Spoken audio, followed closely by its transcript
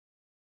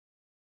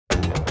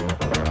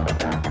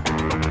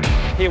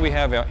Here we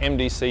have our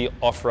MDC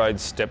off-road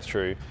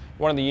step-through.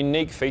 One of the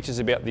unique features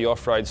about the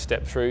off-road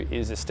step-through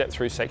is the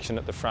step-through section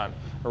at the front.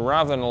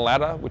 Rather than a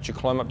ladder, which you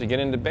climb up to get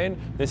into bed,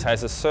 this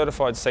has a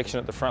certified section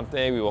at the front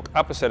there. We walk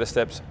up a set of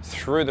steps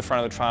through the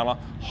front of the trailer,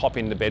 hop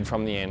into bed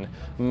from the end.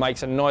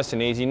 Makes it nice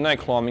and easy, no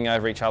climbing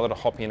over each other to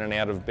hop in and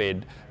out of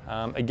bed.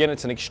 Again,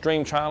 it's an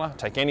extreme trailer,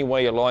 take anywhere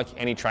you like,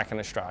 any track in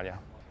Australia.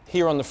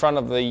 Here on the front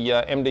of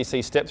the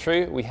MDC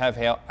step-through, we have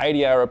our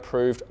ADR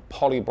approved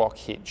polyblock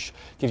hitch.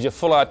 Gives you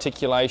full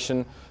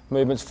articulation,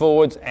 movements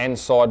forwards and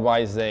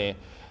sideways there.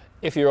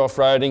 If you're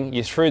off-roading,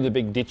 you're through the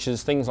big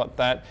ditches, things like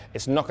that,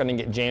 it's not going to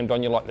get jammed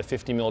on you like the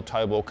 50mm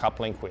toe ball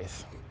coupling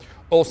width.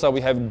 Also,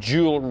 we have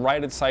dual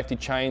rated safety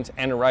chains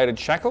and rated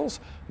shackles.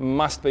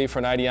 Must be for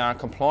an ADR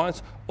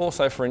compliance,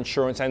 also for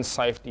insurance and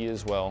safety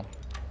as well.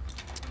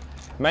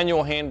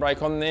 Manual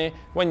handbrake on there.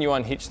 When you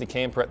unhitch the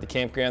camper at the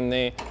campground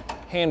there,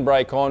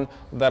 handbrake on,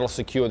 that'll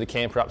secure the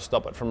camper up,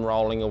 stop it from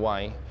rolling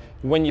away.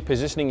 When you're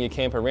positioning your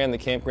camper around the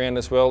campground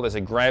as well, there's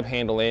a grab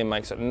handle there,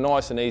 makes it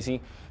nice and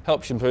easy,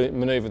 helps you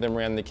manoeuvre them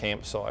around the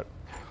campsite.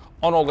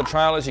 On all the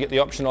trailers, you get the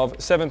option of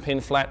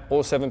 7-pin flat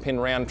or 7-pin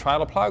round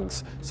trailer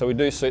plugs, so we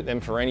do suit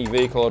them for any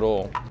vehicle at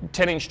all.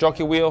 10-inch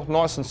jockey wheel,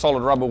 nice and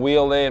solid rubber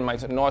wheel there, and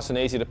makes it nice and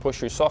easy to push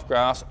through soft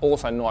grass,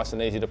 also nice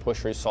and easy to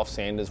push through soft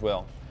sand as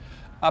well.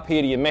 Up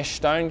here to your mesh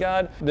stone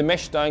guard. The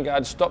mesh stone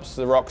guard stops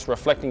the rocks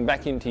reflecting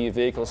back into your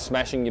vehicle,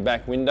 smashing your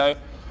back window.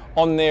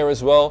 On there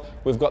as well,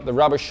 we've got the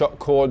rubber shock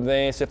cord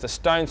there, so if the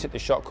stones hit the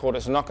shock cord,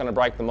 it's not going to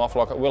break them off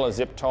like it will a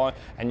zip tie,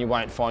 and you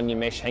won't find your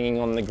mesh hanging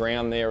on the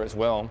ground there as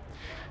well.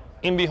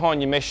 In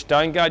behind your mesh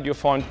stone guard, you'll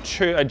find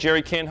a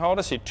jerry can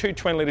holder, so 2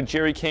 20-litre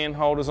jerry can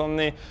holders on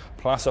there,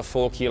 plus a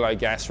 4-kilo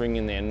gas ring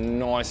in there,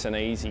 nice and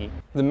easy.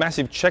 The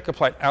massive checker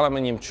plate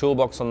aluminium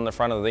toolbox on the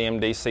front of the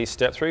MDC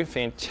step-through,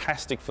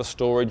 fantastic for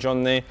storage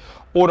on there.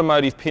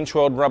 Automotive pinch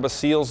weld rubber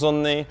seals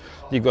on there.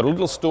 You've got a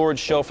little storage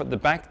shelf at the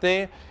back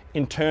there.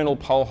 Internal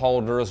pole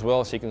holder as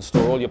well, so you can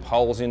store all your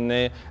poles in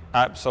there.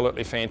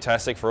 Absolutely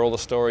fantastic for all the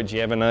storage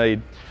you ever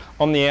need.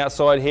 On the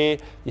outside here,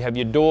 you have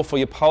your door for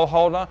your pole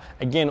holder.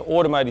 Again,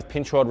 automotive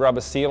pinch weld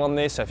rubber seal on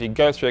there, so if you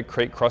go through a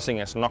creek crossing,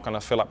 it's not going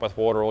to fill up with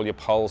water. All your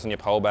poles and your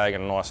pole bag are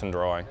nice and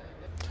dry.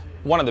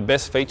 One of the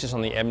best features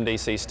on the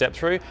MDC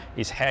step-through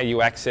is how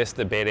you access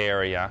the bed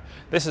area.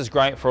 This is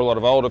great for a lot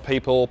of older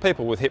people,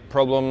 people with hip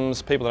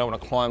problems, people that don't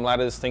want to climb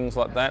ladders, things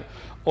like that.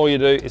 All you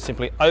do is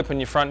simply open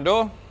your front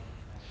door,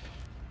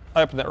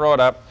 open that right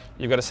up,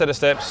 you've got a set of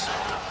steps,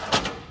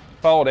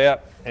 fold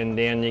out and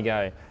down you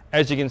go.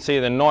 As you can see,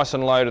 they're nice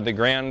and low to the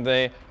ground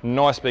there,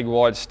 nice big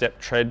wide step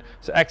tread.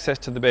 So access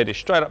to the bed is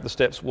straight up the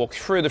steps, walk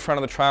through the front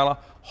of the trailer,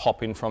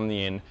 hop in from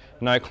the end.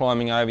 No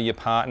climbing over your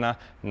partner,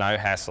 no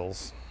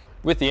hassles.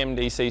 With the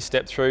MDC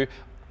step through,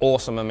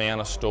 awesome amount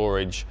of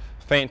storage.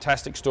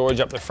 Fantastic storage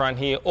up the front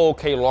here, all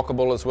key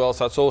lockable as well,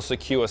 so it's all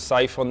secure,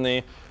 safe on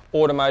there.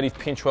 Automotive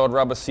pinch weld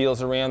rubber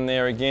seals around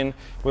there again.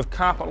 We've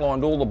carpet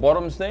lined all the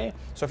bottoms there,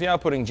 so if you are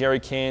putting jerry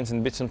cans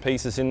and bits and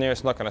pieces in there,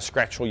 it's not going to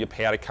scratch all your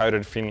powder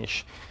coated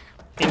finish.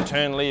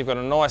 Internally, you've got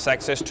a nice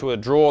access to a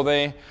drawer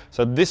there.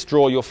 So this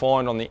drawer you'll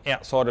find on the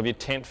outside of your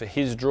tent for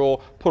his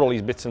drawer. Put all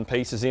his bits and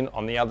pieces in.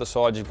 On the other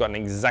side, you've got an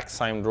exact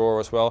same drawer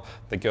as well.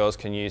 The girls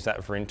can use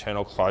that for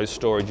internal clothes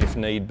storage if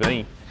need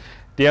be.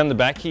 Down the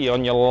back here,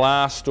 on your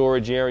last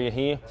storage area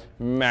here,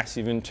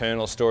 massive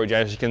internal storage,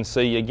 as you can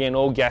see. Again,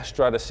 all gas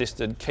strut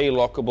assisted, key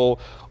lockable,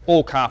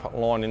 all carpet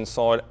lined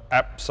inside,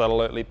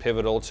 absolutely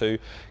pivotal to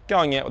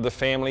going out with the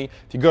family.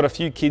 If you've got a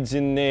few kids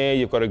in there,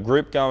 you've got a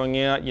group going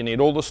out, you need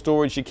all the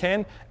storage you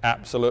can,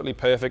 absolutely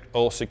perfect,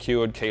 all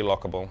secured, key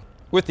lockable.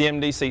 With the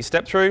MDC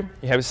step through,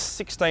 you have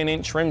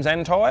 16-inch rims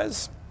and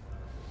tyres.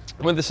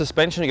 With the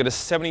suspension, you get a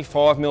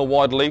 75mm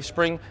wide leaf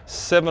spring,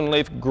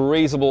 7-leaf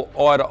greasable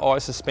eye-to-eye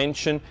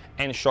suspension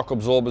and shock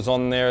absorbers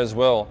on there as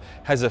well.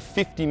 Has a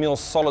 50mm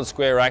solid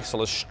square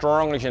axle, as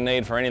strong as you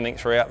need for anything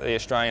throughout the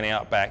Australian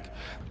outback.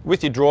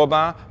 With your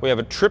drawbar, we have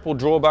a triple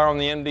drawbar on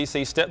the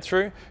MDC step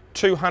through,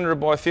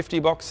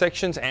 200x50 box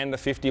sections and a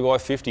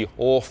 50x50,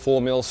 all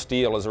 4mm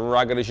steel, as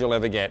rugged as you'll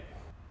ever get.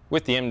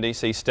 With the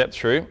MDC step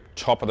through,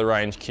 top of the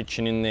range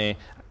kitchen in there.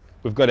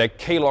 We've got a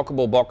key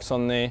lockable box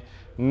on there.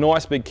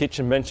 Nice big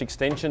kitchen bench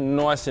extension,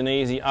 nice and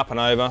easy, up and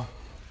over.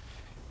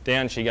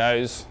 Down she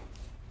goes.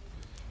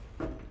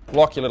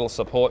 Lock your little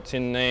supports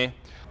in there.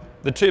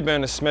 The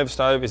 2-burner SMEV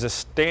stove is a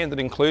standard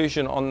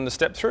inclusion on the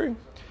step through.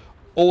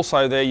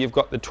 Also there you've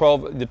got the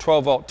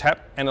 12-volt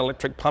tap and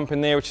electric pump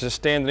in there, which is a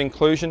standard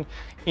inclusion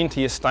into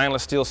your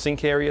stainless steel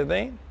sink area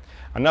there.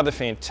 Another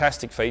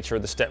fantastic feature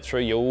of the step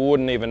through, you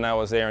wouldn't even know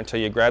was there until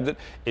you grabbed it,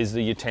 is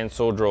the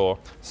utensil drawer.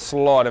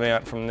 Slide them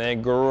out from there,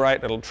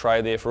 great little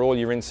tray there for all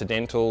your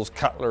incidentals,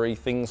 cutlery,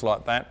 things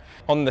like that.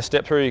 On the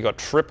step through you've got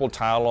triple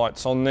tail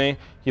lights on there.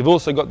 You've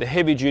also got the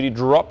heavy duty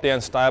drop down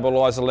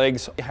stabiliser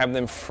legs, you have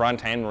them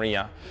front and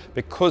rear.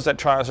 Because that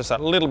trailer is just a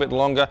little bit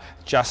longer,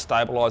 just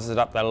stabilises it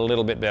up that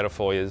little bit better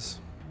for you.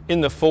 In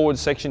the forward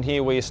section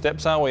here where your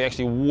steps are, where you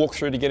actually walk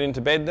through to get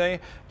into bed there,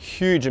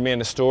 huge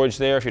amount of storage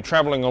there. If you're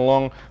travelling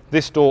along,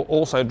 this door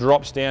also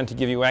drops down to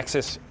give you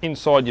access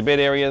inside your bed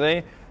area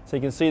there. So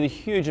you can see the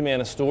huge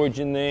amount of storage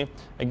in there.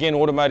 Again,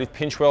 automotive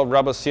pinch weld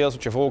rubber seals,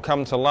 which you've all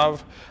come to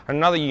love.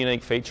 Another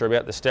unique feature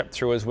about the step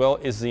through as well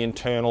is the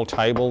internal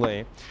table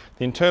there.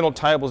 The internal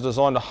table is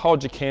designed to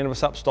hold your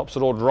canvas up, stops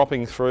it all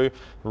dropping through,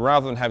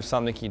 rather than have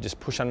something you just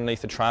push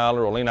underneath the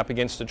trailer or lean up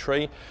against a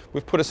tree.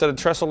 We've put a set of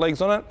trestle legs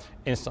on it,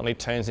 instantly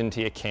turns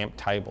into your camp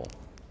table.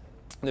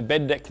 The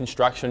bed deck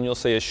construction you'll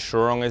see as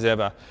strong as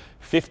ever.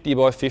 50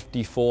 by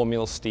 54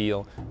 mil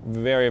steel.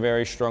 Very,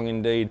 very strong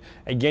indeed.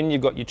 Again,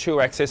 you've got your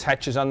 2 access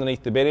hatches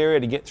underneath the bed area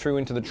to get through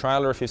into the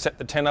trailer if you've set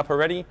the tent up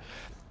already.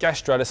 Gas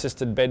strut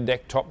assisted bed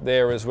deck top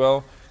there as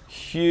well.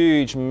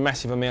 Huge,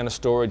 massive amount of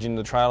storage in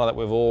the trailer that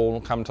we've all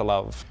come to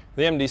love.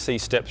 The MDC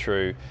step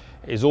through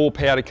is all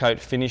powder coat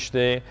finish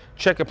there.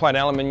 Checker plate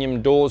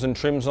aluminium doors and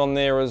trims on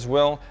there as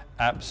well.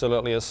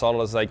 Absolutely as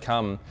solid as they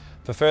come.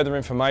 For further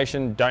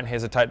information, don't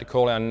hesitate to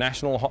call our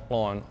national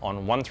hotline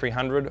on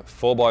 1300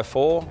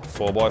 4x4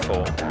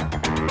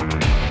 4x4.